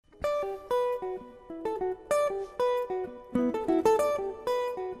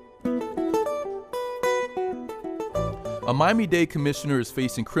A Miami-Dade commissioner is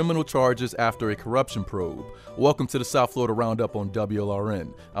facing criminal charges after a corruption probe. Welcome to the South Florida Roundup on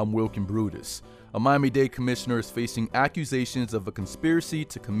WLRN. I'm Wilkin Brutus. A Miami-Dade commissioner is facing accusations of a conspiracy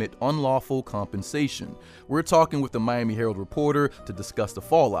to commit unlawful compensation. We're talking with the Miami Herald reporter to discuss the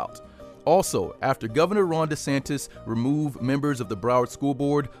fallout. Also, after Governor Ron DeSantis removed members of the Broward School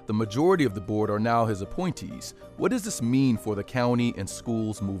Board, the majority of the board are now his appointees. What does this mean for the county and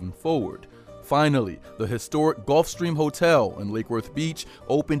schools moving forward? Finally, the historic Gulfstream Hotel in Lake Worth Beach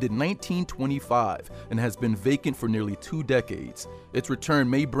opened in 1925 and has been vacant for nearly 2 decades. Its return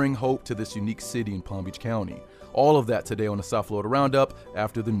may bring hope to this unique city in Palm Beach County. All of that today on the South Florida Roundup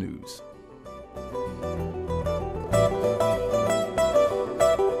after the news.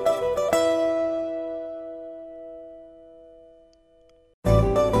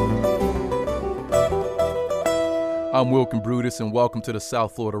 I'm Wilkin Brutus, and welcome to the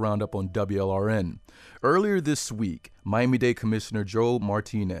South Florida Roundup on WLRN. Earlier this week, Miami-Dade Commissioner Joe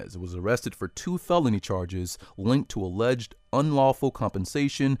Martinez was arrested for 2 felony charges linked to alleged unlawful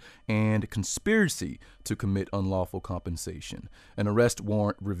compensation and conspiracy to commit unlawful compensation. An arrest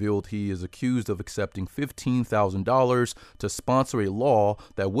warrant revealed he is accused of accepting $15,000 to sponsor a law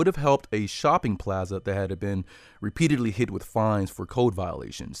that would have helped a shopping plaza that had been repeatedly hit with fines for code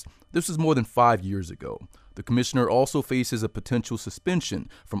violations. This was more than 5 years ago. The commissioner also faces a potential suspension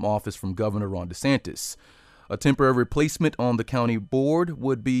from office from Governor Ron DeSantis. A temporary replacement on the county board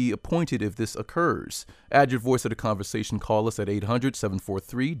would be appointed if this occurs. Add your voice to the conversation. Call us at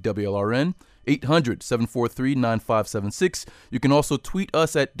 800-743-WLRN, 800-743-9576. You can also tweet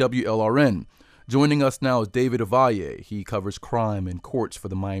us at WLRN. Joining us now is David Avalle. He covers crime and courts for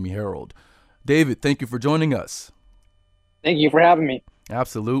the Miami Herald. David, thank you for joining us. Thank you for having me.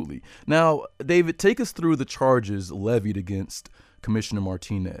 Absolutely. Now, David, take us through the charges levied against Commissioner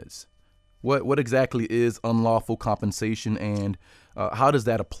Martinez. What exactly is unlawful compensation, and how does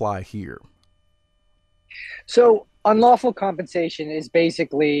that apply here? So unlawful compensation is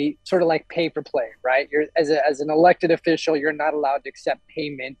basically sort of like pay for play, right? You're as an elected official, you're not allowed to accept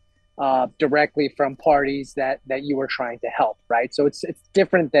payment directly from parties that you were trying to help, right? So it's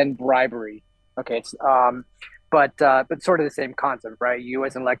different than bribery. Okay, it's but sort of the same concept, right? You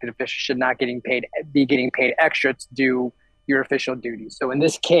as an elected official should not be getting paid extra to do your official duties. So in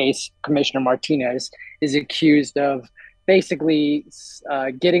this case, Commissioner Martinez is accused of basically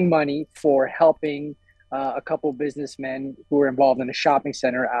getting money for helping a couple businessmen who were involved in a shopping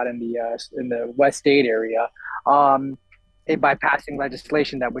center out in the West Dade area by passing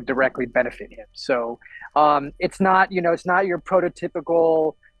legislation that would directly benefit him. So it's not your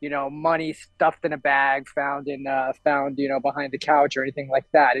prototypical money stuffed in a bag found behind the couch or anything like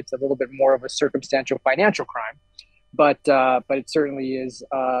that. It's a little bit more of a circumstantial financial crime, but it certainly is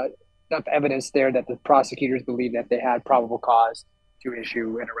enough evidence there that the prosecutors believe that they had probable cause to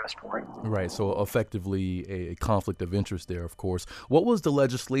issue an arrest warrant. Right. So effectively a conflict of interest there, of course. What was the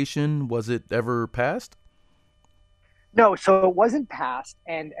legislation? Was it ever passed? No, so it wasn't passed,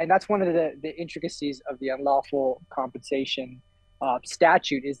 and that's one of the intricacies of the unlawful compensation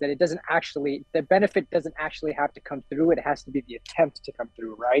statute is that the benefit doesn't actually have to come through. It has to be the attempt to come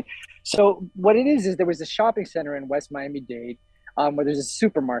through, right? So what it is there was a shopping center in West Miami-Dade where there's a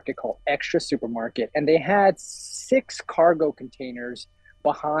supermarket called Extra Supermarket, and they had 6 cargo containers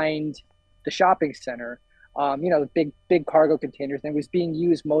behind the shopping center, the big cargo containers, and it was being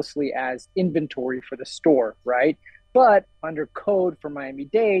used mostly as inventory for the store, right? But under code for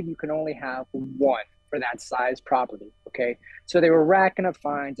Miami-Dade, you can only have 1 for that size property. Okay. So they were racking up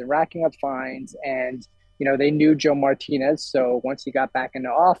fines, and they knew Joe Martinez. So once he got back into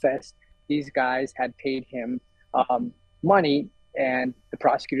office, these guys had paid him money, and the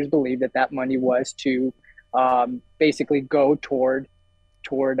prosecutors believed that money was to basically go toward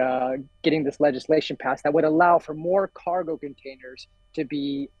getting this legislation passed that would allow for more cargo containers to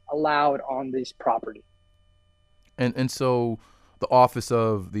be allowed on this property. And so the Office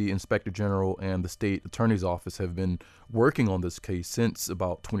of the Inspector General and the State Attorney's Office have been working on this case since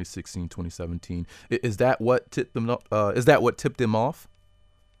about 2016, 2017. Is that what tipped them up? Is that what tipped them off?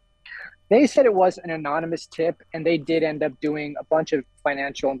 They said it was an anonymous tip, and they did end up doing a bunch of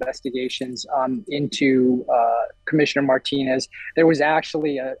financial investigations into Commissioner Martinez. There was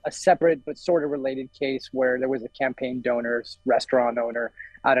actually a separate but sort of related case where there was a campaign donor, restaurant owner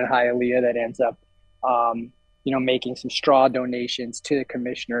out in Hialeah that ends up making some straw donations to the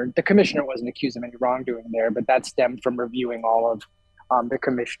commissioner. The commissioner wasn't accused of any wrongdoing there, but that stemmed from reviewing all of the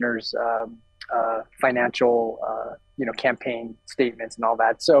commissioner's financial, campaign statements and all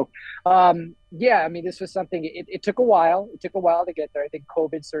that. So, this was something. It took a while. It took a while to get there. I think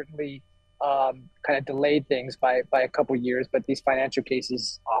COVID certainly kind of delayed things by a couple years. But these financial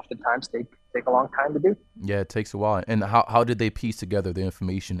cases oftentimes take a long time to do. Yeah, it takes a while. And how did they piece together the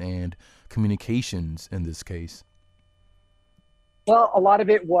information and communications in this case? Well, a lot of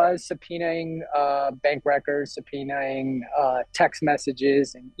it was subpoenaing bank records, subpoenaing text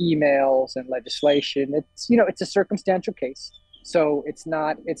messages and emails and legislation. It's a circumstantial case, so it's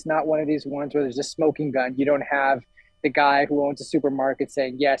not one of these ones where there's a smoking gun. You don't have the guy who owns a supermarket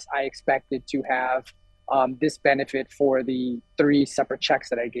saying, "Yes, I expected to have this benefit for the three separate checks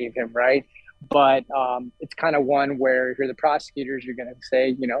that I gave him," right? But it's kind of one where if you're the prosecutors, you're going to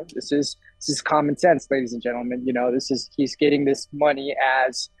say, this is common sense, ladies and gentlemen. He's getting this money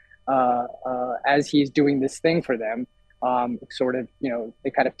as he's doing this thing for them. Sort of, they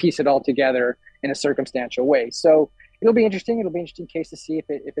kind of piece it all together in a circumstantial way. So it'll be interesting. It'll be an interesting case to see if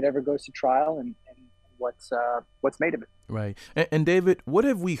it ever goes to trial and what's made of it. Right. And David, what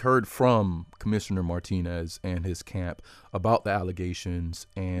have we heard from Commissioner Martinez and his camp about the allegations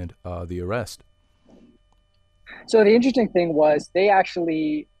and the arrest? So the interesting thing was they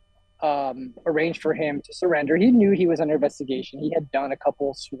actually arranged for him to surrender. He knew he was under investigation. He had done a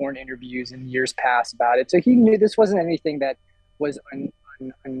couple sworn interviews in years past about it. So he knew this wasn't anything that was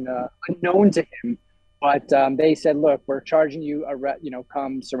unknown to him. But they said, look, we're charging you,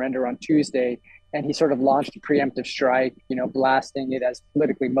 come surrender on Tuesday. And he sort of launched a preemptive strike, blasting it as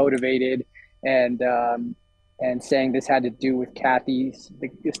politically motivated and saying this had to do with the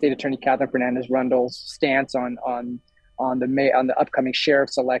state attorney Catherine Fernandez Rundle's stance on the upcoming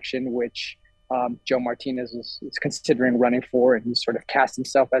sheriff's election, which Joe Martinez is considering running for, and he sort of cast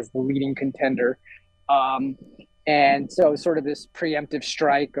himself as the leading contender. And so sort of this preemptive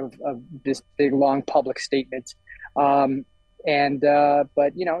strike of this big, long public statement. But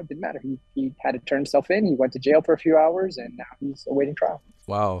it didn't matter. He had to turn himself in. He went to jail for a few hours, and now he's awaiting trial.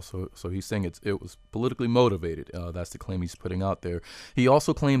 Wow. So he's saying it was politically motivated. That's the claim he's putting out there. He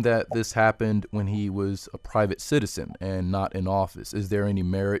also claimed that this happened when he was a private citizen and not in office. Is there any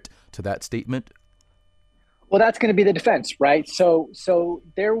merit to that statement? Well, that's going to be the defense, right? So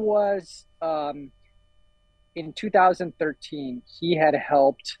there was, in 2013, he had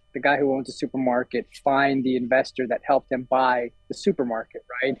helped the guy who owns a supermarket find the investor that helped him buy the supermarket,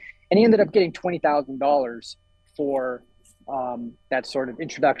 right? And he ended up getting $20,000 for that sort of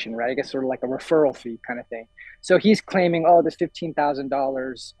introduction, right? I guess sort of like a referral fee kind of thing. So he's claiming, this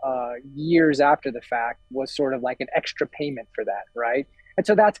 $15,000 years after the fact was sort of like an extra payment for that, right? And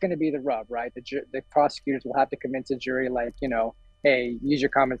so that's going to be the rub, right? The prosecutors will have to convince a jury, like, hey, use your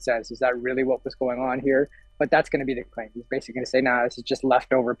common sense. Is that really what was going on here? But that's going to be the claim. He's basically going to say, this is just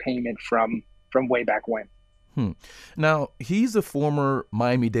leftover payment from way back when. Now, he's a former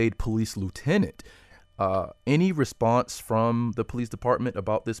Miami-Dade police lieutenant. Any response from the police department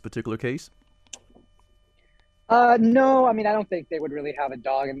about this particular case? No, I don't think they would really have a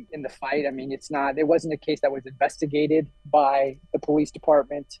dog in the fight. It wasn't a case that was investigated by the police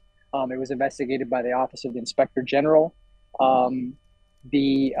department. It was investigated by the Office of the Inspector General. Now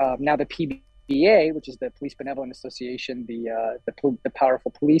the PBA, which is the Police Benevolent Association, the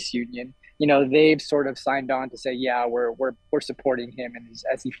powerful police union, they've sort of signed on to say, yeah, we're supporting him and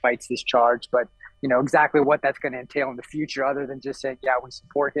as he fights this charge. But exactly what that's going to entail in the future, other than just saying, yeah, we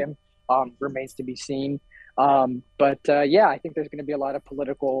support him, remains to be seen. I think there's going to be a lot of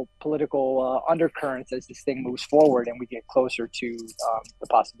political undercurrents as this thing moves forward and we get closer to the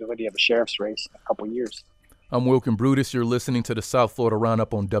possibility of a sheriff's race in a couple of years. I'm Wilkin Brutus. You're listening to the South Florida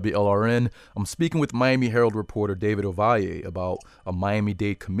Roundup on WLRN. I'm speaking with Miami Herald reporter David Ovalle about a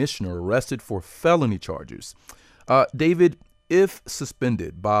Miami-Dade commissioner arrested for felony charges. David, if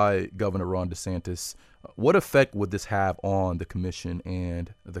suspended by Governor Ron DeSantis, what effect would this have on the commission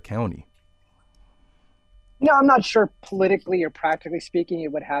and the county? I'm not sure politically or practically speaking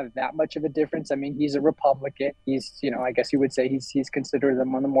it would have that much of a difference. He's a Republican. He's, I guess you would say he's considered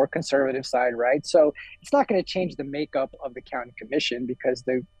them on the more conservative side, right? So it's not going to change the makeup of the county commission because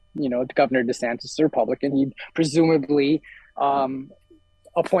Governor DeSantis is a Republican. He'd presumably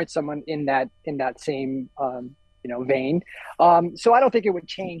appoint someone in that same vein. So I don't think it would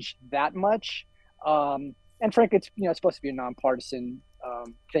change that much. And frankly, it's supposed to be a nonpartisan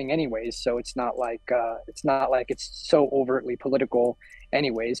thing anyways, so it's not like it's so overtly political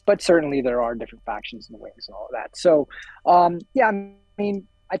anyways, but certainly there are different factions and wings and all of that. So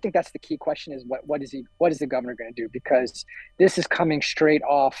I think that's the key question is what is the governor going to do, because this is coming straight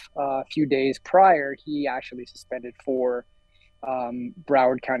off a few days prior. He actually suspended 4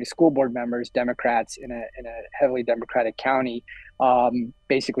 Broward County School Board members, Democrats in a heavily Democratic county,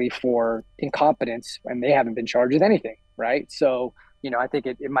 basically for incompetence, and they haven't been charged with anything, right? So I think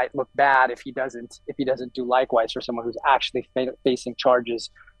it might look bad if he doesn't do likewise for someone who's actually facing charges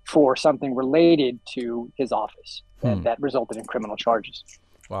for something related to his office that resulted in criminal charges.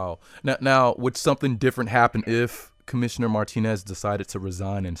 Wow. Now, would something different happen if Commissioner Martinez decided to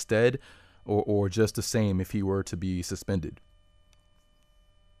resign instead, or just the same if he were to be suspended?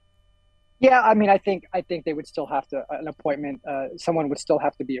 Yeah, I mean, I think they would still have to an appointment. Someone would still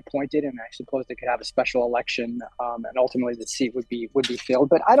have to be appointed, and I suppose they could have a special election, and ultimately the seat would be filled.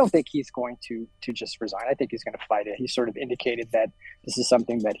 But I don't think he's going to just resign. I think he's going to fight it. He's sort of indicated that this is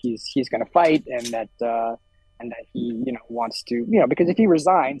something that he's going to fight, and that he wants to, because if he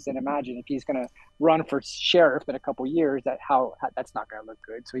resigns, then imagine if he's going to run for sheriff in a couple of years, that's not going to look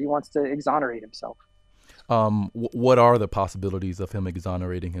good. So he wants to exonerate himself. What are the possibilities of him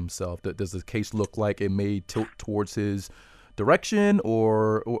exonerating himself? Does the case look like it may tilt towards his direction,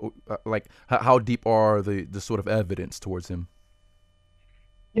 or like how deep are the sort of evidence towards him?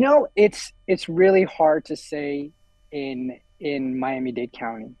 It's really hard to say in Miami-Dade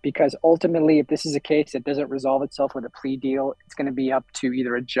County, because ultimately, if this is a case that doesn't resolve itself with a plea deal, it's going to be up to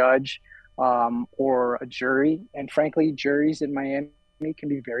either a judge or a jury. And frankly, juries in Miami can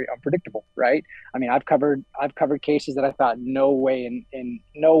be very unpredictable, right? I mean, I've covered cases that I thought no way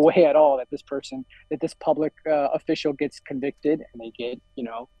no way at all that this public official gets convicted, and they get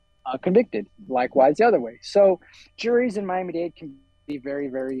convicted. Likewise, the other way. So juries in Miami-Dade can be very,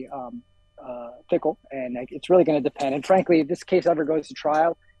 very fickle, and it's really going to depend. And frankly, if this case ever goes to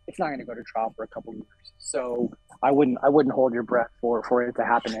trial, it's not going to go to trial for a couple of years. So I wouldn't hold your breath for it to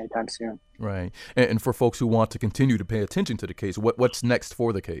happen anytime soon. Right. And for folks who want to continue to pay attention to the case, what's next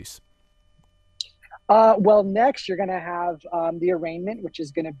for the case? Well, next you're going to have the arraignment, which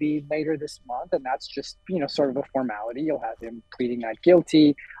is going to be later this month, and that's just sort of a formality. You'll have him pleading not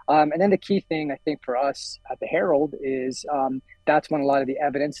guilty, and then the key thing I think for us at the Herald is that's when a lot of the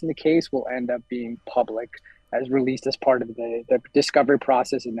evidence in the case will end up being public, as released as part of the discovery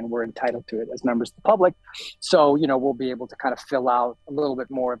process, and then we're entitled to it as members of the public. So we'll be able to kind of fill out a little bit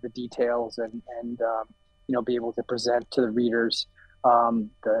more of the details and be able to present to the readers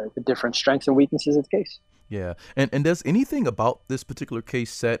the different strengths and weaknesses of the case. Yeah. And does anything about this particular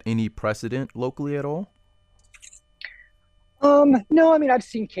case set any precedent locally at all? No, I mean, I've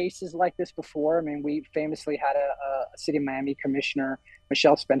seen cases like this before. I mean, we famously had a city of Miami commissioner,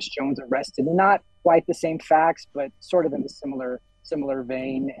 Michelle Spence-Jones, arrested. Not quite the same facts, but sort of in a similar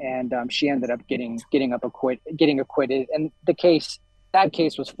vein. And she ended up getting acquitted. And that case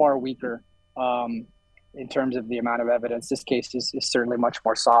was far weaker in terms of the amount of evidence. This case is certainly much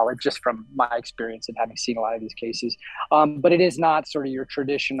more solid, just from my experience and having seen a lot of these cases. But it is not sort of your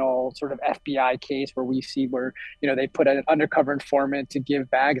traditional sort of FBI case where we see where, they put an undercover informant to give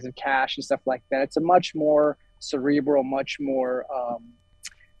bags of cash and stuff like that. It's a much more cerebral, much more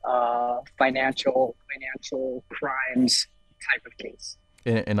financial crimes type of case.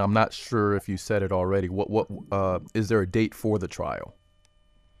 And I'm not sure if you said it already. What is there a date for the trial?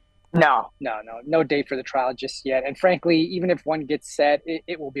 No date for the trial just yet. And frankly, even if one gets set,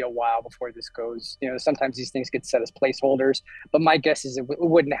 it will be a while before this goes. Sometimes these things get set as placeholders, but my guess is it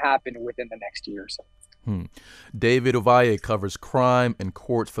wouldn't happen within the next year or so. David Ovalle covers crime and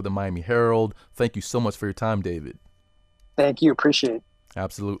courts for the Miami Herald. Thank you so much for your time, David. Thank you. Appreciate it.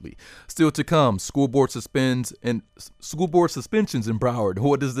 Absolutely. Still to come, school board suspensions in Broward.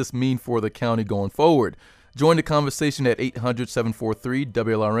 What does this mean for the county going forward? Join the conversation at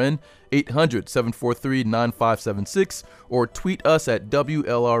 800-743-WLRN, 800-743-9576, or tweet us at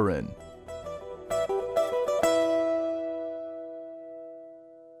WLRN.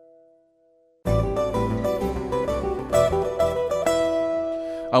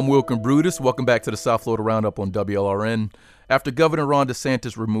 I'm Wilkin Brutus. Welcome back to the South Florida Roundup on WLRN. After Governor Ron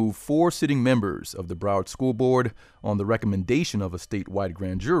DeSantis removed 4 sitting members of the Broward School Board on the recommendation of a statewide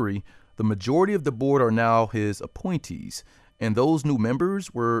grand jury, the majority of the board are now his appointees, and those new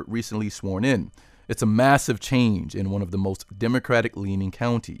members were recently sworn in. It's a massive change in one of the most Democratic-leaning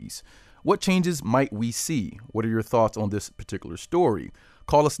counties. What changes might we see? What are your thoughts on this particular story?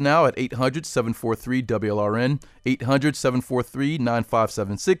 Call us now at 800-743-WLRN,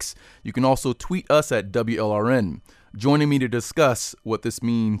 800-743-9576. You can also tweet us at WLRN. Joining me to discuss what this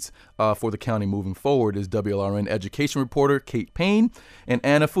means for the county moving forward is WLRN education reporter Kate Payne and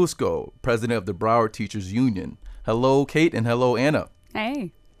Anna Fusco, president of the Broward Teachers Union. Hello, Kate, and hello, Anna.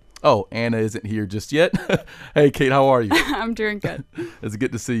 Hey. Oh, Anna isn't here just yet. Hey, Kate, how are you? I'm doing good. It's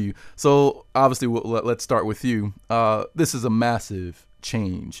good to see you. So obviously, let's start with you. This is a massive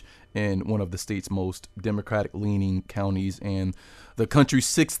change in one of the state's most Democratic-leaning counties and the country's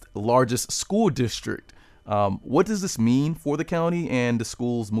 6th largest school district. What does this mean for the county and the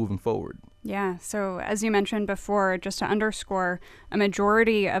schools moving forward? Yeah, so as you mentioned before, just to underscore, a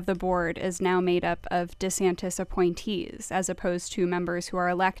majority of the board is now made up of DeSantis appointees as opposed to members who are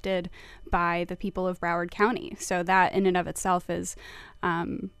elected by the people of Broward County. So that in and of itself is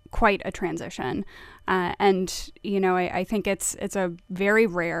quite a transition. And, I think it's a very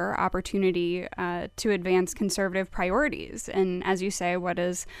rare opportunity to advance conservative priorities. And as you say, what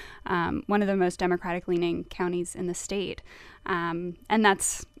is one of the most Democratic-leaning counties in the state. And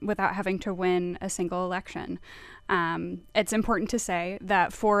that's without having to win a single election. It's important to say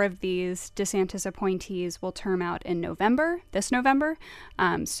that 4 of these DeSantis appointees will term out in this November.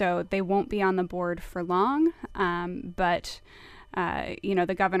 So they won't be on the board for long. But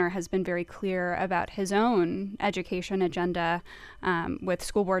the governor has been very clear about his own education agenda with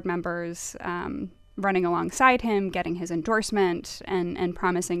school board members running alongside him, getting his endorsement, and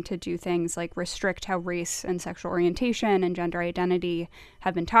promising to do things like restrict how race and sexual orientation and gender identity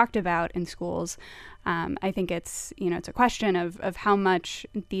have been talked about in schools. I think it's a question of how much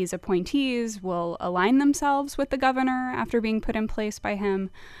these appointees will align themselves with the governor after being put in place by him.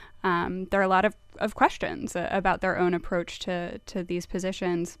 There are a lot of questions about their own approach to these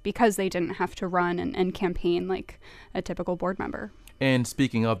positions because they didn't have to run and campaign like a typical board member. And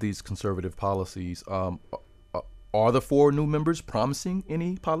speaking of these conservative policies, are the 4 new members promising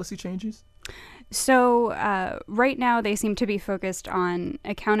any policy changes? So right now they seem to be focused on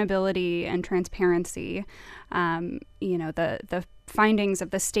accountability and transparency. The findings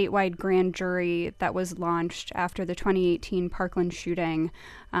of the statewide grand jury that was launched after the 2018 Parkland shooting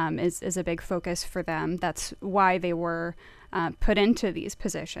is a big focus for them. That's why they were put into these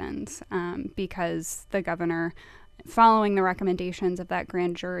positions, because the governor, following the recommendations of that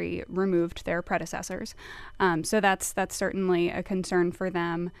grand jury, removed their predecessors. So that's certainly a concern for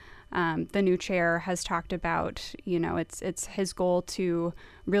them. The new chair has talked about, it's his goal to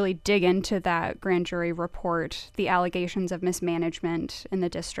really dig into that grand jury report, the allegations of mismanagement in the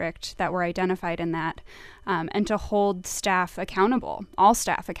district that were identified in that, and to hold staff accountable, all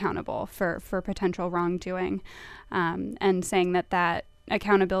staff accountable for potential wrongdoing, and saying that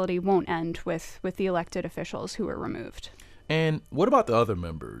accountability won't end with the elected officials who were removed. And what about the other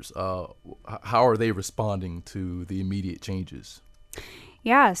members? How are they responding to the immediate changes?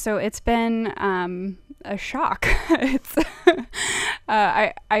 Yeah, so it's been a shock.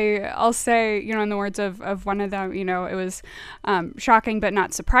 I'll say, in the words of one of them, it was shocking but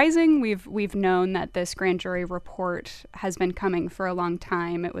not surprising. We've known that this grand jury report has been coming for a long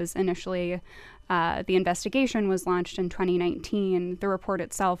time. It was initially the investigation was launched in 2019. The report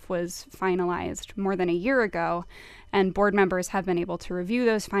itself was finalized more than a year ago, and board members have been able to review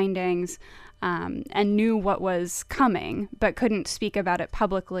those findings and knew what was coming, but couldn't speak about it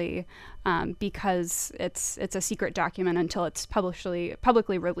publicly because it's a secret document until it's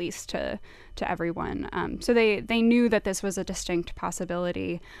publicly released to everyone. So they knew that this was a distinct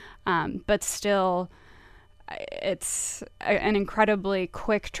possibility, but still, it's an incredibly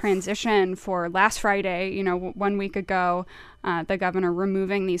quick transition for last Friday, 1 week ago, the governor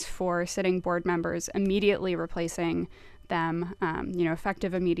removing these 4 sitting board members, immediately replacing them,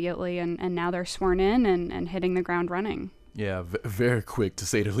 effective immediately. And now they're sworn in and hitting the ground running. Yeah, very quick, to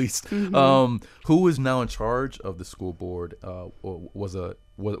say the least. Mm-hmm. Who is now in charge of the school board? Was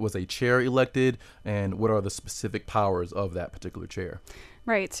a chair elected, and what are the specific powers of that particular chair?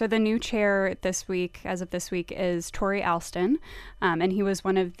 Right. So the new chair as of this week, is Tori Alston, and he was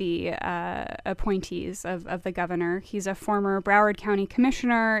one of the appointees of the governor. He's a former Broward County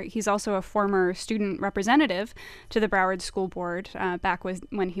Commissioner. He's also a former student representative to the Broward School Board back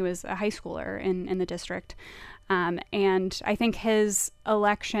when he was a high schooler in the district. And I think his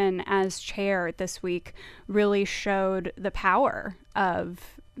election as chair this week really showed the power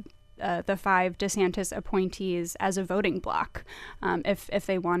of the 5 DeSantis appointees as a voting bloc, if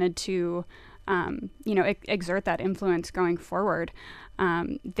they wanted to, exert that influence going forward.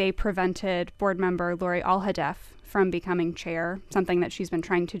 They prevented board member Lori Alhadeff from becoming chair, something that she's been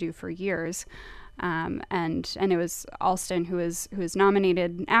trying to do for years. And it was Alston who was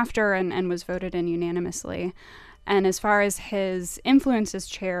nominated after and was voted in unanimously. And as far as his influence as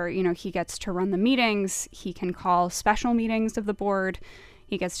chair, he gets to run the meetings. He can call special meetings of the board.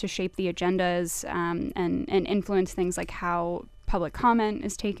 He gets to shape the agendas and influence things like how public comment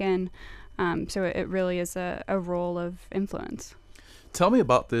is taken. So it really is a role of influence. Tell me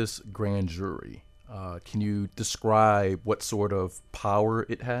about this grand jury. Can you describe what sort of power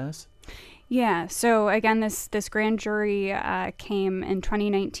it has? Yeah, so again, this grand jury came in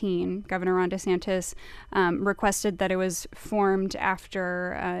 2019. Governor Ron DeSantis requested that it was formed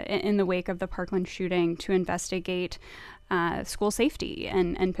after, in the wake of the Parkland shooting, to investigate school safety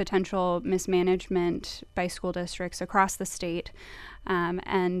and potential mismanagement by school districts across the state.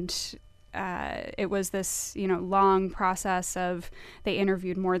 It was this, long process of they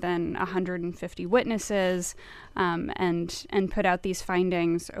interviewed more than 150 witnesses and put out these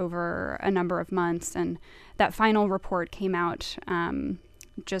findings over a number of months. And that final report came out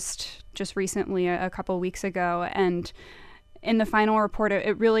just recently, a couple weeks ago. And in the final report,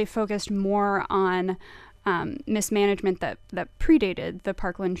 it really focused more on mismanagement that predated the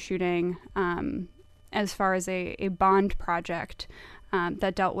Parkland shooting, as far as a bond project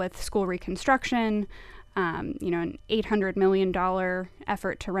that dealt with school reconstruction, an $800 million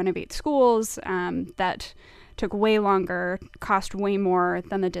effort to renovate schools that took way longer, cost way more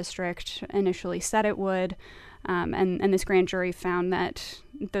than the district initially said it would. And this grand jury found that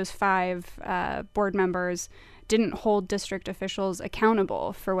those 5 board members didn't hold district officials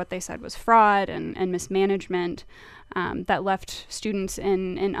accountable for what they said was fraud and mismanagement that left students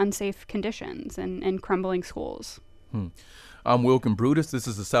in unsafe conditions and crumbling schools. I'm Wilkin Brutus. This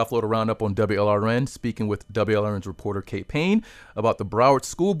is the South Florida Roundup on WLRN, speaking with WLRN's reporter Kate Payne about the Broward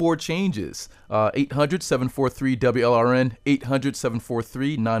School Board changes. 800-743-WLRN,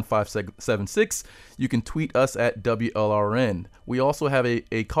 800-743-9576. You can tweet us at WLRN. We also have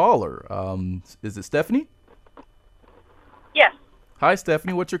a caller. Is it Stephanie? Yes. Hi,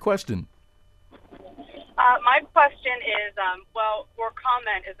 Stephanie. What's your question? My question is, or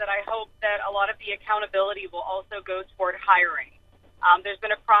comment is that I hope that a lot of the accountability will also go toward hiring. There's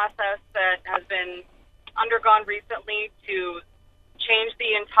been a process that has been undergone recently to change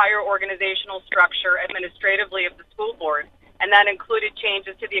the entire organizational structure administratively of the school board, and that included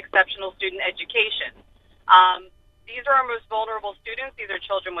changes to the exceptional student education. These are our most vulnerable students. These are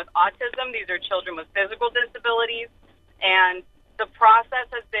children with autism. These are children with physical disabilities. And the process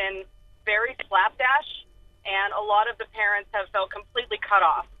has been very slapdash, and a lot of the parents have felt completely cut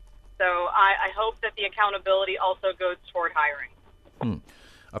off. So I hope that the accountability also goes toward hiring.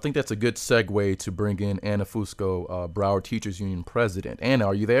 I think that's a good segue to bring in Anna Fusco, Broward Teachers Union President. Anna,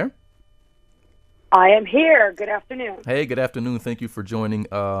 are you there? I am here. Good afternoon. Hey, good afternoon. Thank you for joining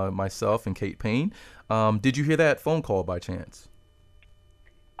myself and Kate Payne. Did you hear that phone call by chance?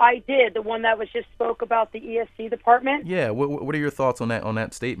 I did. The one that was just spoke about the ESC department. Yeah. What are your thoughts on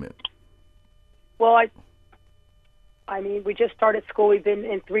that statement? Well, I mean, we just started school. We've been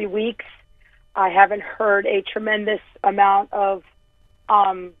in 3 weeks. I haven't heard a tremendous amount of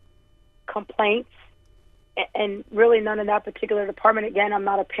complaints, and really none in that particular department. Again, I'm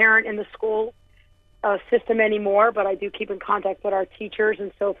not a parent in the school system anymore, but I do keep in contact with our teachers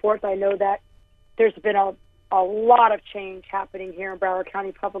and so forth. I know that there's been a lot of change happening here in Broward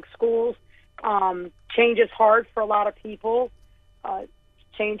County Public Schools. Change is hard for a lot of people.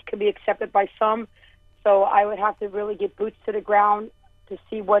 Change can be accepted by some. So I would have to really get boots to the ground to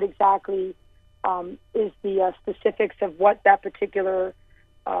see what exactly is the specifics of what that particular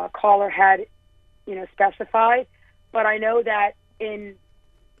caller had, specified. But I know that in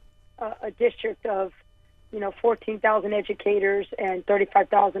a district of, 14,000 educators and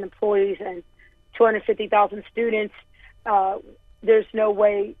 35,000 employees and 250,000 students, there's no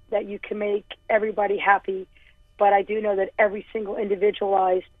way that you can make everybody happy. But I do know that every single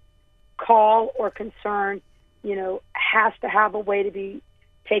individualized call or concern, has to have a way to be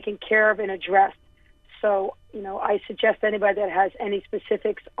taken care of and addressed. So, I suggest anybody that has any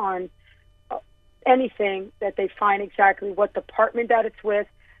specifics on anything, that they find exactly what department that it's with,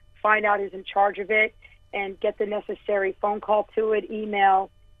 find out who's in charge of it, and get the necessary phone call to it,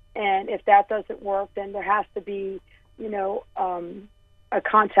 email. And if that doesn't work, then there has to be, a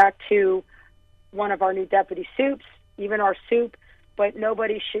contact to one of our new deputy soups, even our soup. But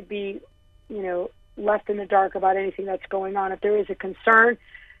nobody should be, left in the dark about anything that's going on. If there is a concern,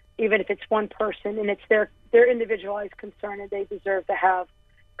 even if it's one person and it's their individualized concern, and they deserve to have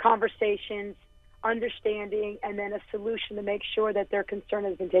conversations, understanding, and then a solution to make sure that their concern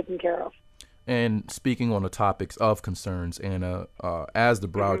has been taken care of. And speaking on the topics of concerns, Anna, as the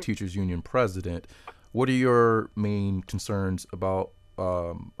Broward Teachers Union president, what are your main concerns about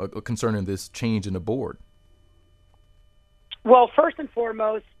concerning this change in the board? Well, first and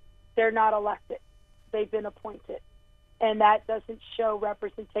foremost, they're not elected. They've been appointed. And that doesn't show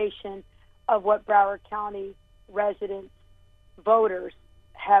representation of what Broward County residents, voters,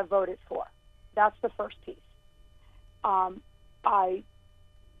 have voted for. That's the first piece. I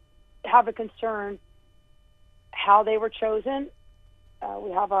have a concern how they were chosen,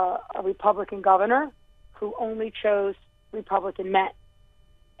 we have a Republican governor who only chose Republican men.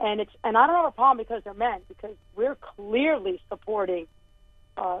 And I don't have a problem because they're men, because we're clearly supporting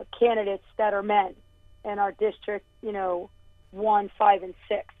candidates that are men in our district, 1, 5, and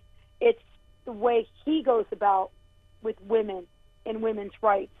 6. It's the way he goes about with women and women's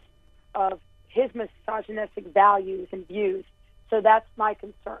rights, of his misogynistic values and views. So that's my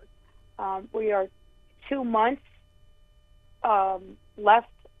concern. We are 2 months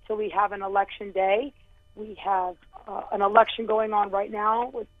left till we have an election day. We have an election going on right now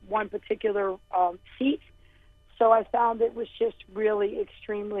with one particular seat. So I found it was just really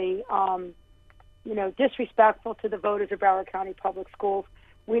extremely, disrespectful to the voters of Broward County Public Schools.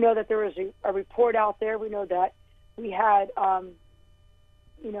 We know that there is a report out there. We know that we had,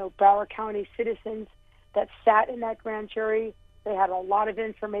 Broward County citizens that sat in that grand jury. They had a lot of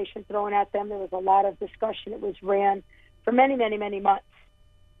information thrown at them. There was a lot of discussion. It was ran for many, many, many months,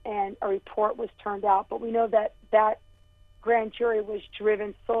 and a report was turned out. But we know that that grand jury was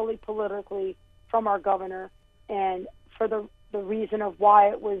driven solely politically from our governor, and for the reason of why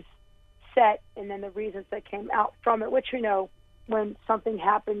it was set, and then the reasons that came out from it, which we know when something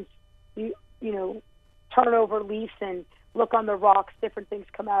happens, you turn over leaves and look on the rocks, different things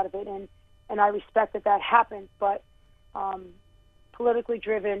come out of it, and I respect that happens, but politically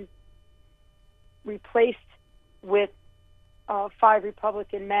driven, replaced with 5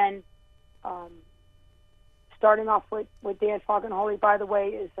 Republican men, starting off with Dan Fagenholy, by the way,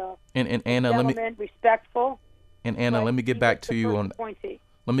 is and Anna, respectful. And Anna, let me get back to you on.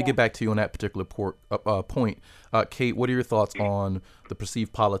 Let me get back to you on that particular point. Kate, what are your thoughts on the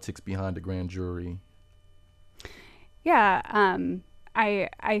perceived politics behind the grand jury? Yeah,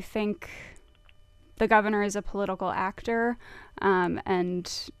 I think the governor is a political actor,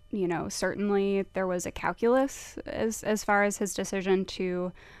 and certainly there was a calculus as far as his decision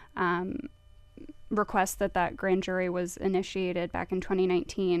to request that grand jury was initiated back in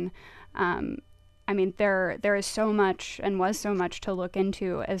 2019. There is so much and was so much to look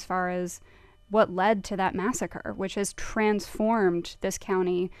into as far as what led to that massacre, which has transformed this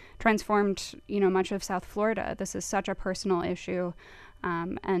county, transformed, much of South Florida. This is such a personal issue.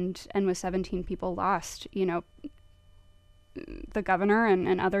 And with 17 people lost, the governor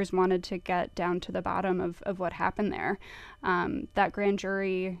and others wanted to get down to the bottom of what happened there. That grand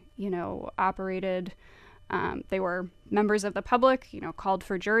jury, operated. They were members of the public, called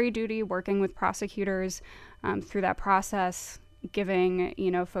for jury duty, working with prosecutors through that process, giving,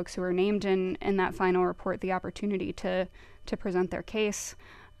 folks who were named in that final report the opportunity to present their case.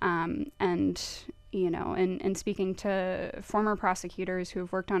 And speaking to former prosecutors who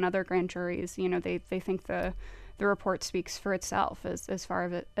have worked on other grand juries, they think the report speaks for itself as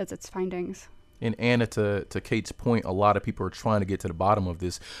far as its findings. And Anna, to Kate's point, a lot of people are trying to get to the bottom of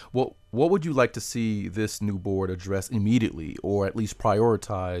this. What would you like to see this new board address immediately, or at least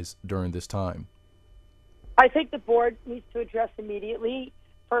prioritize during this time? I think the board needs to address immediately,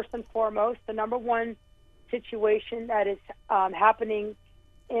 first and foremost, the number one situation that is happening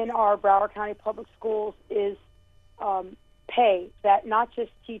in our Broward County Public Schools is pay, that not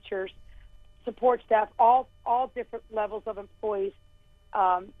just teachers, support staff, all different levels of employees.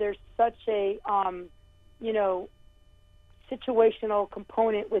 There's such a, situational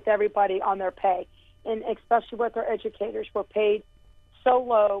component with everybody on their pay, and especially with our educators. We're paid so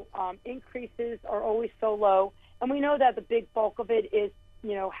low. Increases are always so low. And we know that the big bulk of it is,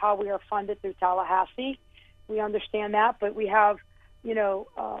 how we are funded through Tallahassee. We understand that, but we have,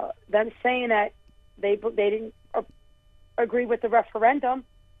 them saying that they didn't agree with the referendum.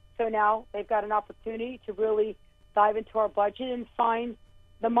 So now they've got an opportunity to really dive into our budget and find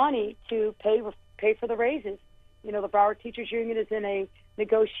the money to pay for the raises. The Broward Teachers Union is in a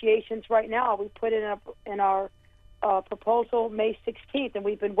negotiations right now. We put it in our proposal May 16th, and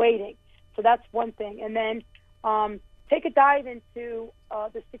we've been waiting. So that's one thing. And then take a dive into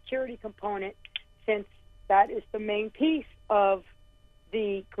the security component, since that is the main piece of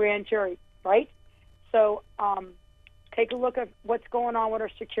the grand jury, right? So take a look at what's going on with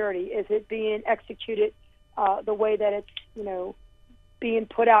our security. Is it being executed the way that it's, being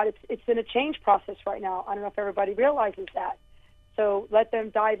put out? It's in a change process right now. I don't know if everybody realizes that. So let them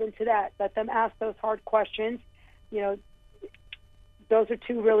dive into that. Let them ask those hard questions. Those are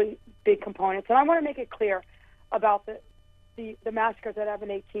two really big components. And I want to make it clear about the massacres at Evan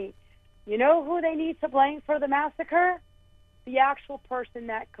 18. You know who they need to blame for the massacre? The actual person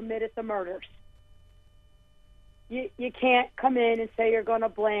that committed the murders. You can't come in and say you're going to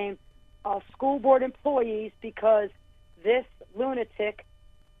blame school board employees because this lunatic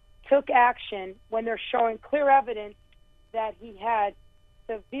took action when they're showing clear evidence that he had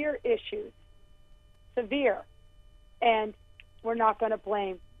severe issues, severe, and we're not going to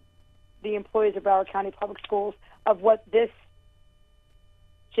blame the employees of Broward County Public Schools of what this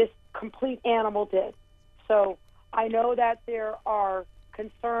just complete animal did. So I know that there are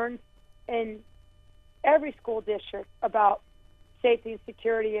concerns in every school district about safety and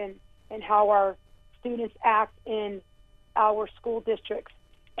security and how our students act in our school districts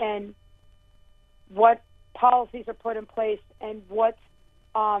and what policies are put in place and what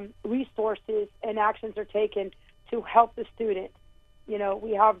resources and actions are taken to help the student. You know,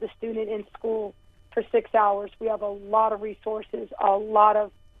 we have the student in school for 6 hours. We have a lot of resources, a lot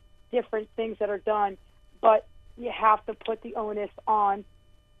of different things that are done, but you have to put the onus on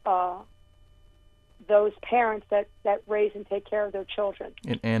those parents that raise and take care of their children.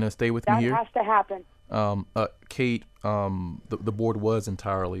 And Anna, stay with me here. That has to happen. Kate, the board was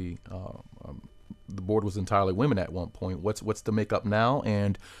entirely women at one point. What's the makeup now,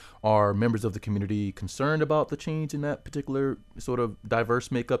 and are members of the community concerned about the change in that particular sort of diverse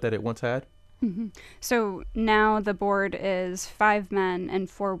makeup that it once had? Mm-hmm. So now the board is 5 men and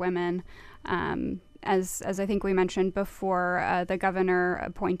 4 women. As I think we mentioned before, the governor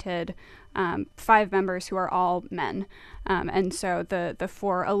appointed 5 members who are all men. And so the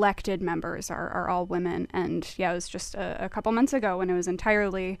 4 elected members are all women. And yeah, it was just a couple months ago when it was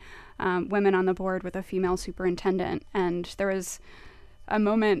entirely women on the board with a female superintendent. And there was a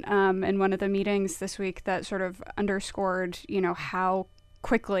moment in one of the meetings this week that sort of underscored, how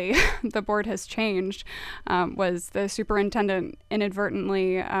quickly the board has changed. Was the superintendent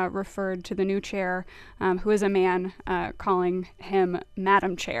inadvertently referred to the new chair, who is a man, calling him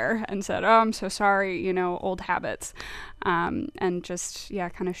Madam Chair, and said, "Oh, I'm so sorry, old habits," and just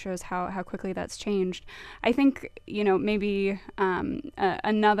kind of shows how quickly that's changed. I think maybe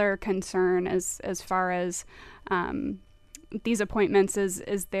another concern as far as these appointments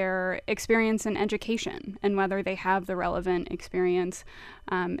is their experience in education and whether they have the relevant experience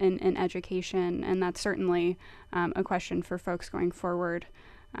in education. And that's certainly a question for folks going forward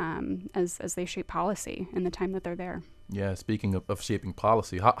as they shape policy in the time that they're there. Yeah, speaking of shaping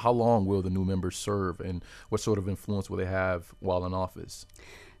policy, how long will the new members serve, and what sort of influence will they have while in office?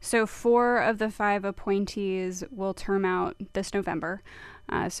 So 4 of the 5 appointees will term out this November,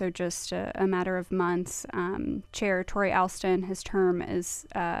 so just a matter of months. Chair Tori Alston, his term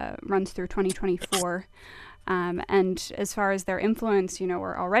runs through 2024. And as far as their influence,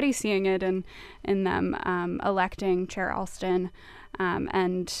 we're already seeing it in them electing Chair Alston.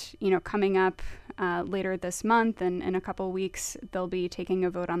 And, coming up later this month and in a couple weeks, they'll be taking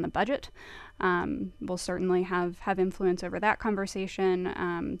a vote on the budget. We'll certainly have influence over that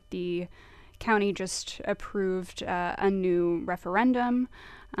conversation. The county just approved a new referendum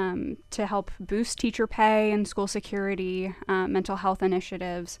to help boost teacher pay and school security, mental health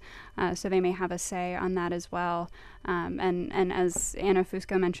initiatives. So they may have a say on that as well. And as Anna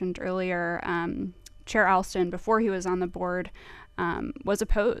Fusco mentioned earlier, Chair Alston, before he was on the board, was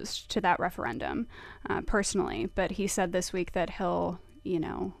opposed to that referendum personally, but he said this week that he'll,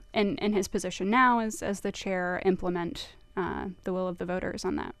 in his position now as the chair, implement the will of the voters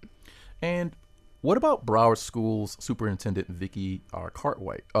on that. And what about Broward School's Superintendent Vicki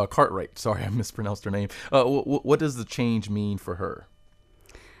Cartwright? Sorry, I mispronounced her name. What does the change mean for her?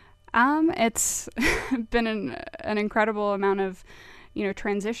 It's been an incredible amount of,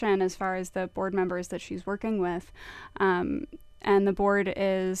 transition as far as the board members that she's working with. And the board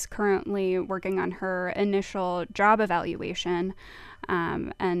is currently working on her initial job evaluation.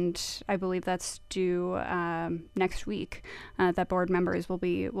 And I believe that's due next week. That board members will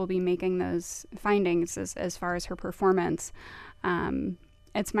be making those findings as far as her performance.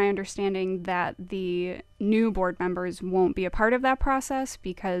 It's my understanding that the new board members won't be a part of that process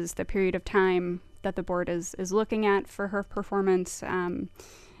because the period of time that the board is looking at for her performance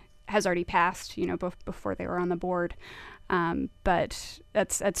has already passed, before they were on the board. But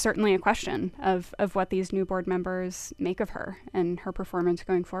that's certainly a question of what these new board members make of her and her performance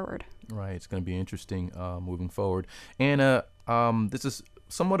going forward. Right. It's going to be interesting moving forward. Anna, this is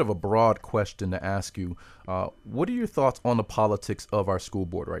somewhat of a broad question to ask you. What are your thoughts on the politics of our school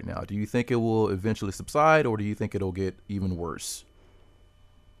board right now? Do you think it will eventually subside, or do you think it'll get even worse?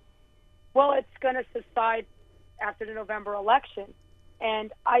 Well, it's going to subside after the November election.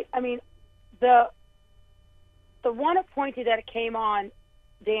 And I mean, the one appointee that came on,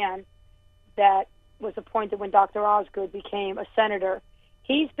 Dan, that was appointed when Dr. Osgood became a senator,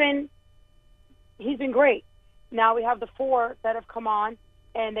 he's been great. Now we have the 4 that have come on,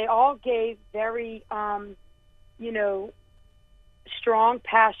 and they all gave very, strong,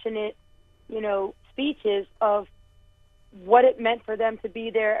 passionate, speeches of what it meant for them to be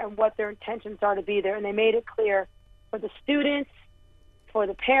there and what their intentions are to be there. And they made it clear for the students, for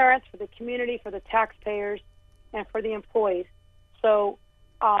the parents, for the community, for the taxpayers, and for the employees. So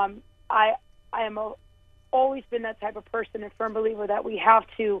I am always been that type of person and firm believer that we have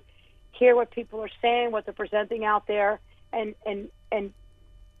to hear what people are saying, what they're presenting out there, and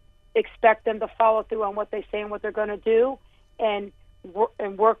expect them to follow through on what they say and what they're going to do, and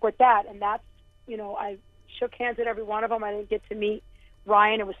work with that. And that's, I shook hands with every one of them. I didn't get to meet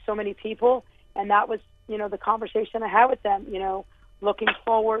Ryan. It was so many people, and that was, the conversation I had with them. Looking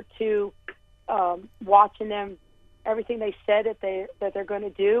forward to watching them, everything they said that they're going to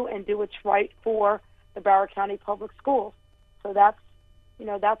do, and do what's right for the Broward County Public Schools. So that's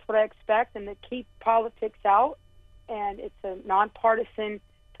what I expect, and to keep politics out. And it's a nonpartisan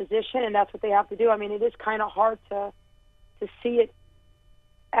position, and that's what they have to do. I mean, it is kind of hard to see it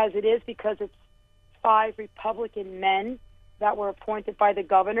as it is, because it's 5 Republican men that were appointed by the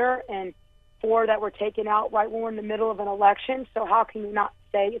governor and 4 that were taken out right when we're in the middle of an election. So how can you not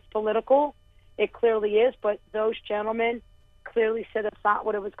say it's political? It clearly is, but those gentlemen clearly said it's not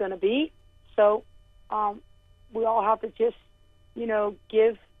what it was going to be. So we all have to just,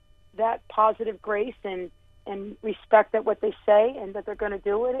 give that positive grace and respect that what they say and that they're going to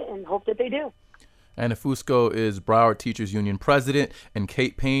do with it, and hope that they do. Anna Fusco is Broward Teachers Union president, and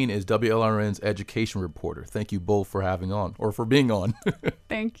Kate Payne is WLRN's education reporter. Thank you both for being on.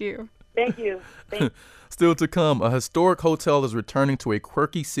 Thank you. Thank you. Still to come, a historic hotel is returning to a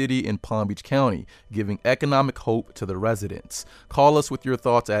quirky city in Palm Beach County, giving economic hope to the residents. Call us with your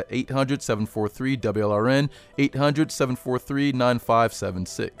thoughts at 800-743-WLRN,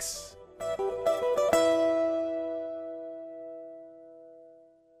 800-743-9576.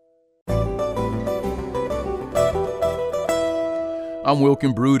 I'm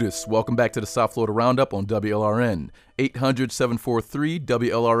Wilkin Brutus. Welcome back to the South Florida Roundup on WLRN.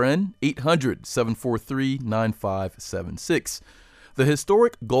 800-743-WLRN, 800-743-9576. The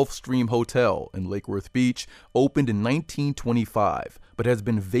historic Gulfstream Hotel in Lake Worth Beach opened in 1925, but has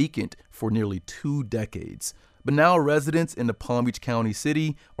been vacant for nearly 2 decades. But now residents in the Palm Beach County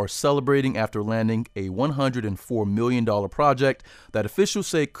city are celebrating after landing a $104 million project that officials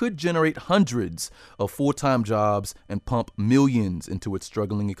say could generate hundreds of full-time jobs and pump millions into its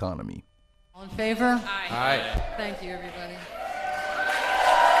struggling economy. All in favor? Aye. Aye. Thank you, everybody.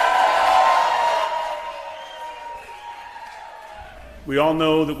 We all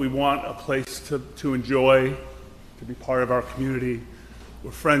know that we want a place to enjoy, to be part of our community,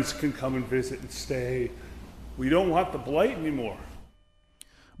 where friends can come and visit and stay. We don't want the blight anymore.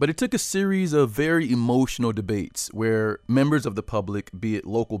 But it took a series of very emotional debates where members of the public, be it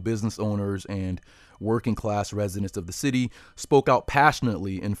local business owners and working class residents of the city, spoke out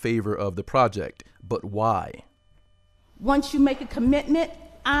passionately in favor of the project. But why? Once you make a commitment,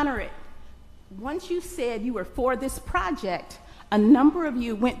 honor it. Once you said you were for this project, a number of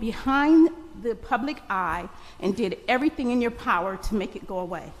you went behind the public eye and did everything in your power to make it go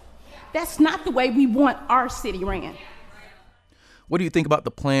away. That's not the way we want our city ran. What do you think about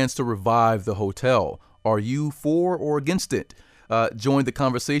the plans to revive the hotel? Are you for or against it? Join the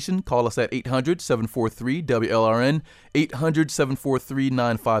conversation. Call us at 800-743-WLRN,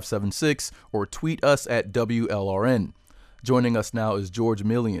 800-743-9576, or tweet us at WLRN. Joining us now is George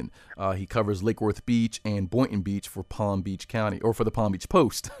Millian. He covers Lake Worth Beach and Boynton Beach for Palm Beach County, or for the Palm Beach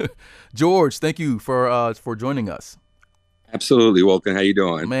Post. George, thank you for joining us. Absolutely, Wilkin. How you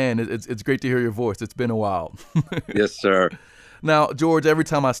doing? Man, it's great to hear your voice. It's been a while. Yes, sir. Now, George, every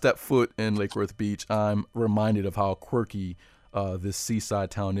time I step foot in Lake Worth Beach, I'm reminded of how quirky this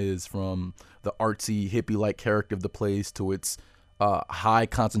seaside town is, from the artsy, hippie-like character of the place to its high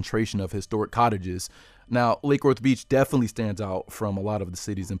concentration of historic cottages. Now, Lake Worth Beach definitely stands out from a lot of the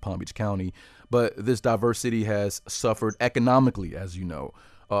cities in Palm Beach County, but this diverse city has suffered economically, as you know.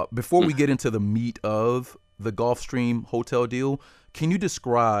 Before we get into the meat of the Gulfstream Hotel deal, can you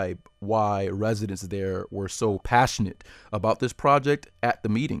describe why residents there were so passionate about this project at the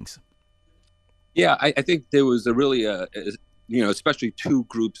meetings? Yeah, I think there was especially 2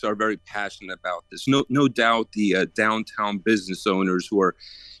 groups are very passionate about this. No doubt the downtown business owners who are,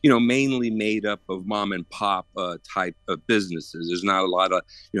 mainly made up of mom and pop type of businesses. There's not a lot of,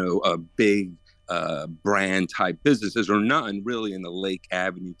 big brand type businesses, or none really in the Lake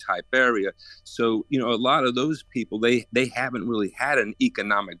Avenue type area. So, a lot of those people, they haven't really had an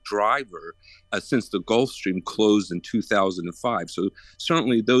economic driver since the Gulfstream closed in 2005. So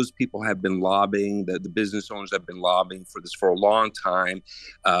certainly those people have been lobbying, the business owners have been lobbying for this for a long time.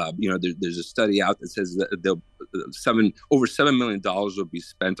 There's a study out that says that over $7 million will be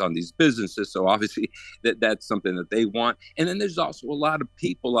spent on these businesses. So obviously that's something that they want. And then there's also a lot of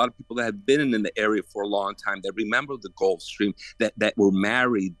people that have been in the area for a long time that remember the Gulfstream, that were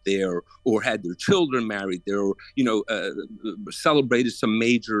married there or had their children married there, or celebrated some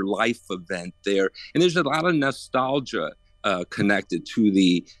major life event there. And there's a lot of nostalgia connected to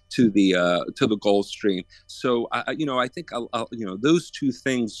the Gulfstream. So I think those two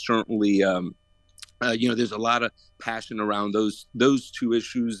things certainly. There's a lot of passion around those two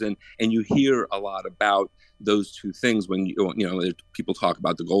issues, and you hear a lot about those two things when people talk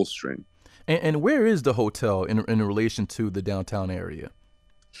about the Gulfstream. And where is the hotel in relation to the downtown area?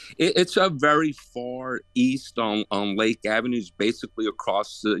 It's very far east on Lake Avenue, it's basically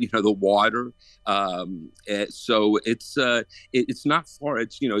across the water. So it's not far.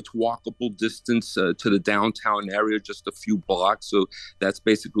 It's walkable distance to the downtown area, just a few blocks. So that's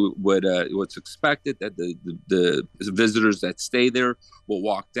basically what's expected, that the visitors that stay there will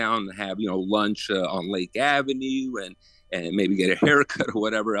walk down and have lunch on Lake Avenue and maybe get a haircut or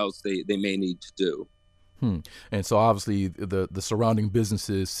whatever else they may need to do. And so obviously the surrounding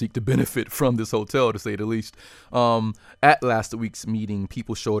businesses seek to benefit from this hotel, to say the least. At last week's meeting,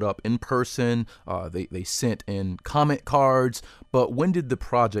 people showed up in person. They sent in comment cards. But when did the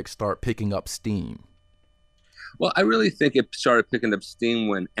project start picking up steam? Well, I really think it started picking up steam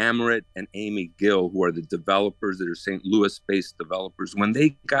when Amaret and Amy Gill, who are the developers that are St. Louis-based developers, when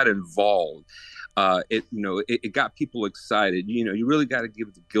they got involved, it got people excited. You really got to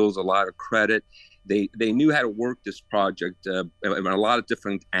give the Gills a lot of credit. They knew how to work this project in a lot of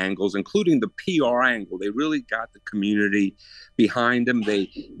different angles, including the PR angle. They really got the community behind them. They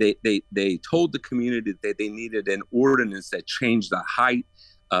told the community that they needed an ordinance that changed the height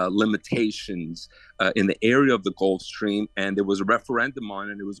limitations in the area of the Gulfstream, and there was a referendum on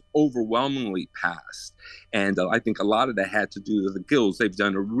it, and it was overwhelmingly passed. And I think a lot of that had to do with the Gills. They've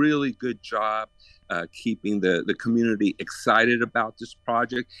done a really good job keeping the community excited about this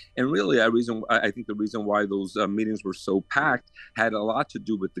project. And really, I think the reason why those meetings were so packed had a lot to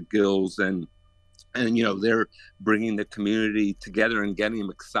do with the Gills, and they're bringing the community together and getting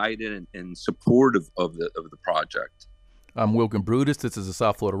them excited and supportive of the project. I'm Wilkin Brutus. This is the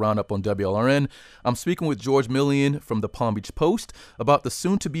South Florida Roundup on WLRN. I'm speaking with George Millian from the Palm Beach Post about the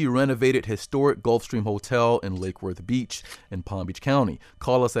soon-to-be renovated historic Gulfstream Hotel in Lake Worth Beach in Palm Beach County.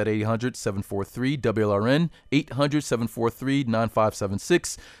 Call us at 800-743-WLRN,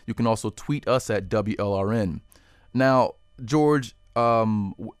 800-743-9576. You can also tweet us at WLRN. Now, George,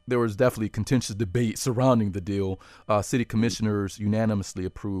 there was definitely contentious debate surrounding the deal. City commissioners unanimously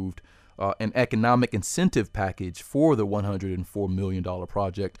approved an economic incentive package for the $104 million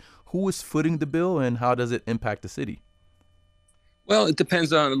project. Who is footing the bill, and how does it impact the city? Well, it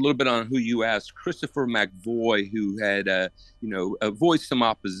depends a little bit on who you ask. Christopher McVoy, who had, voiced some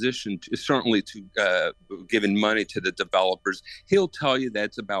opposition certainly to giving money to the developers, he'll tell you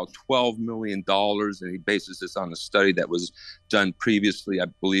that's about $12 million, and he bases this on a study that was done previously, I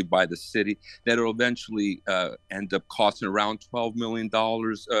believe, by the city, that will eventually end up costing around $12 million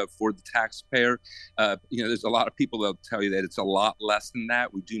for the taxpayer. There's a lot of people that'll tell you that it's a lot less than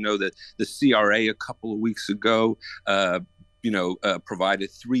that. We do know that the CRA a couple of weeks ago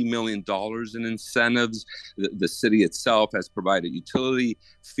provided $3 million in incentives. The city itself has provided utility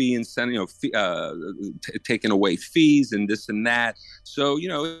fee incentive, taking away fees and this and that. So,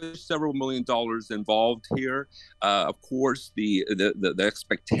 there's several $1 million involved here. Of course, the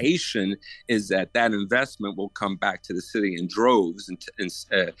expectation is that investment will come back to the city in droves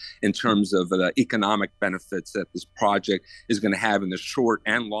in terms of the economic benefits that this project is going to have in the short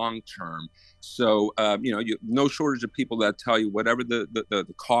and long term. So, no shortage of people that tell you whatever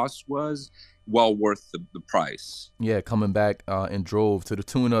the cost was, well worth the price. Yeah, coming back in drove to the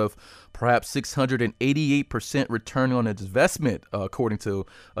tune of perhaps 688% return on investment, according to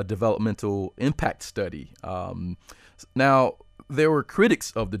a developmental impact study. Now, there were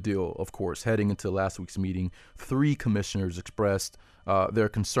critics of the deal, of course, heading into last week's meeting. 3 commissioners expressed their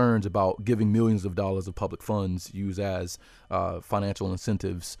concerns about giving millions of dollars of public funds used as financial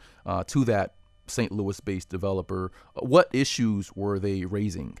incentives to that St. Louis-based developer. What issues were they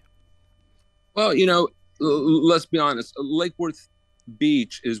raising? Well, let's be honest. Lake Worth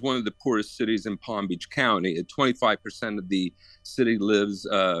Beach is one of the poorest cities in Palm Beach County. 25% of the city lives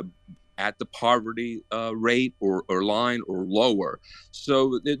at the poverty rate or line or lower.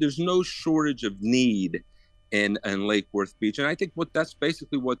 So there's no shortage of need in Lake Worth Beach. And I think that's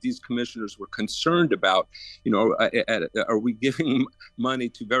basically what these commissioners were concerned about. You know, are we giving money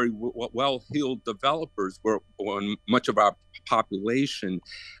to very well-heeled developers when much of our population,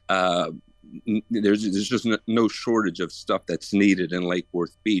 there's just no shortage of stuff that's needed in Lake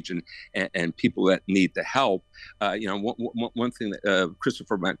Worth Beach and people that need the help. You know, one thing that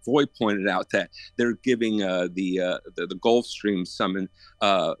Christopher McVoy pointed out, that they're giving the Gulfstream some,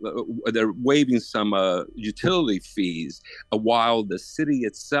 they're waiving some utility fees, while the city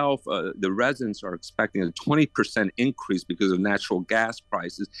itself, the residents are expecting a 20% increase because of natural gas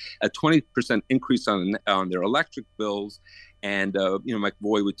prices, a 20% increase on their electric bills. And, you know,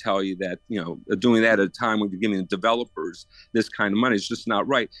 McVoy would tell you that, you know, doing that at a time when you're giving developers this kind of money is just not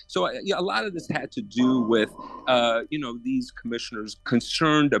right. So a lot of this had to do with, you know, these commissioners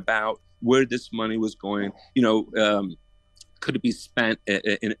concerned about where this money was going, you know, could it be spent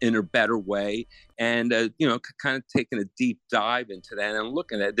in a better way? And, you know, kind of taking a deep dive into that and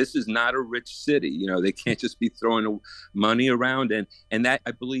looking at this is not a rich city. You know, they can't just be throwing money around. And that,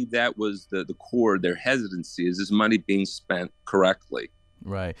 I believe that was the core of their hesitancy, is this money being spent correctly.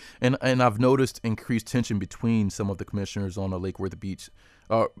 Right. And I've noticed increased tension between some of the commissioners on the Lake Worth Beach,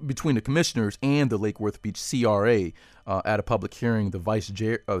 between the commissioners and the Lake Worth Beach CRA. At a public hearing, the vice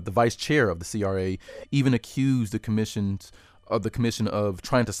chair of the CRA even accused the commission of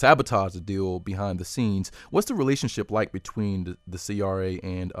trying to sabotage the deal behind the scenes. What's the relationship like between the CRA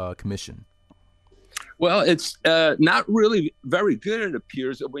and commission? Well, it's not really very good, it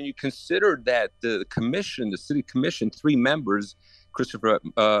appears, when you consider that the commission, the city commission, 3 members, Christopher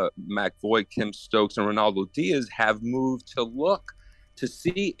McVoy, Kim Stokes, and Ronaldo Diaz, have moved to look to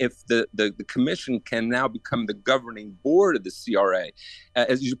see if the commission can now become the governing board of the CRA.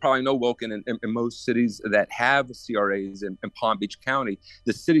 As you probably know, Wilkin, in most cities that have CRAs in Palm Beach County,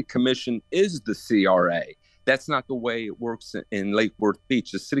 the city commission is the CRA. That's not the way it works in Lake Worth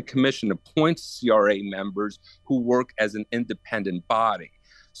Beach. The city commission appoints CRA members who work as an independent body.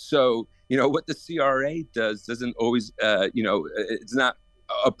 So, you know, what the CRA does doesn't always, you know, it's not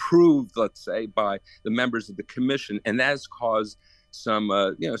approved, let's say, by the members of the commission. And that has caused some,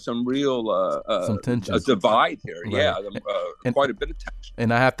 you know, some real some tension, a divide here. Right. Yeah, quite a bit of tension.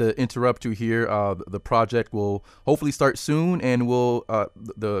 And I have to interrupt you here. The project will hopefully start soon, and will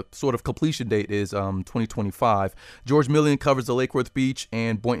the sort of completion date is 2025. George Millian covers the Lake Worth Beach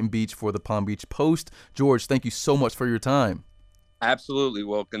and Boynton Beach for the Palm Beach Post. George, thank you so much for your time. Absolutely,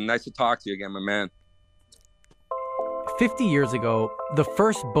 Wilkin. Nice to talk to you again, my man. 50 years ago, the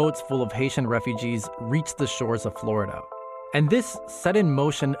first boats full of Haitian refugees reached the shores of Florida. And this set in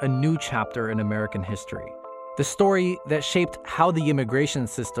motion a new chapter in American history. The story that shaped how the immigration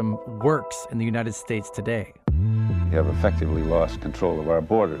system works in the United States today. We have effectively lost control of our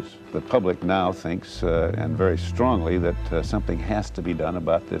borders. The public now thinks, and very strongly, that something has to be done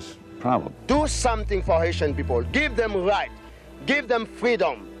about this problem. Do something for Haitian people. Give them right. Give them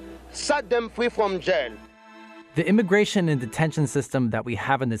freedom. Set them free from jail. The immigration and detention system that we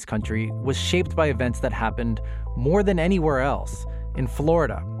have in this country was shaped by events that happened more than anywhere else in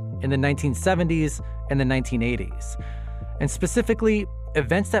Florida in the 1970s and the 1980s. And specifically,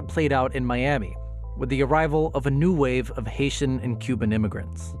 events that played out in Miami with the arrival of a new wave of Haitian and Cuban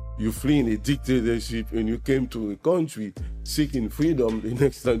immigrants. You flee in a dictatorship and you came to a country seeking freedom, the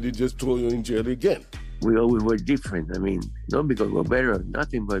next time they just throw you in jail again. We always were different. I mean, not because we're better or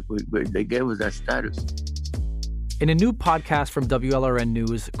nothing, but they gave us that status. In a new podcast from WLRN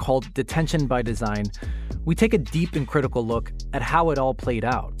News called Detention by Design, we take a deep and critical look at how it all played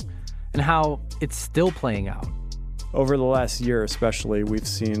out and how it's still playing out. Over the last year especially, we've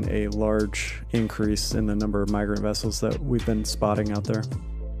seen a large increase in the number of migrant vessels that we've been spotting out there.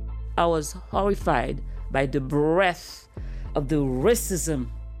 I was horrified by the breadth of the racism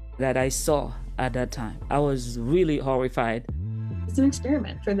that I saw at that time. I was really horrified. It's an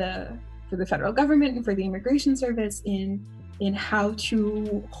experiment for the federal government and for the Immigration Service in how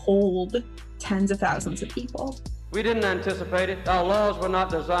to hold tens of thousands of people. We didn't anticipate it. Our laws were not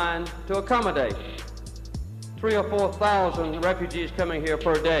designed to accommodate 3,000 or 4,000 refugees coming here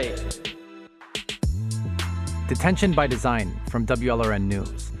per day. Detention by Design from WLRN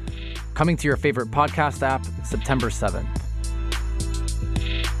News. Coming to your favorite podcast app September 7th.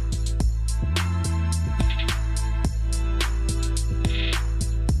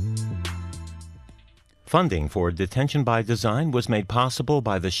 Funding for Detention by Design was made possible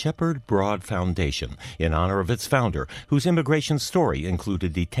by the Shepard Broad Foundation in honor of its founder, whose immigration story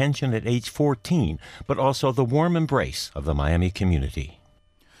included detention at age 14, but also the warm embrace of the Miami community.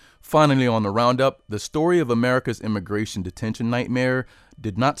 Finally on the roundup, the story of America's immigration detention nightmare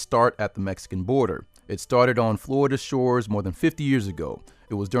did not start at the Mexican border. It started on Florida's shores more than 50 years ago.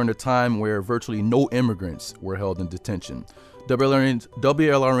 It was during a time where virtually no immigrants were held in detention.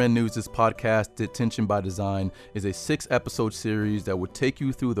 WLRN News' podcast, Detention by Design, is a 6-episode series that would take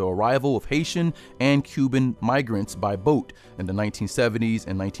you through the arrival of Haitian and Cuban migrants by boat in the 1970s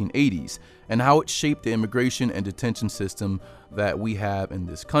and 1980s, and how it shaped the immigration and detention system that we have in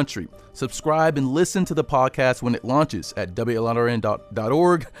this country. Subscribe and listen to the podcast when it launches at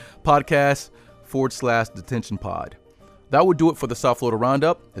WLRN.org podcast/detention pod. That would do it for the South Florida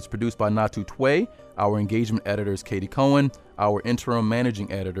Roundup. It's produced by Natu Tway. Our engagement editor is Katie Cohen. Our interim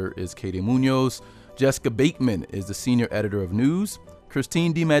managing editor is Katie Munoz. Jessica Bateman is the senior editor of news.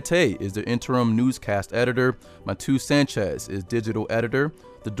 Christine DiMattei is the interim newscast editor. Matu Sanchez is digital editor.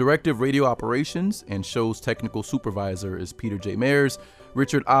 The director of radio operations and show's technical supervisor is Peter J. Mayers.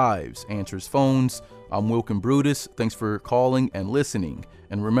 Richard Ives answers phones. I'm Wilkin Brutus. Thanks for calling and listening.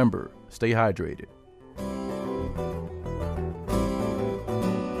 And remember, stay hydrated.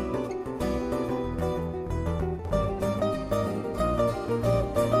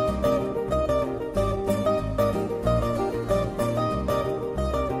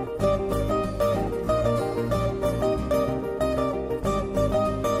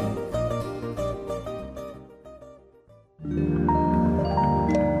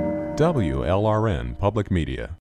 WLRN Public Media.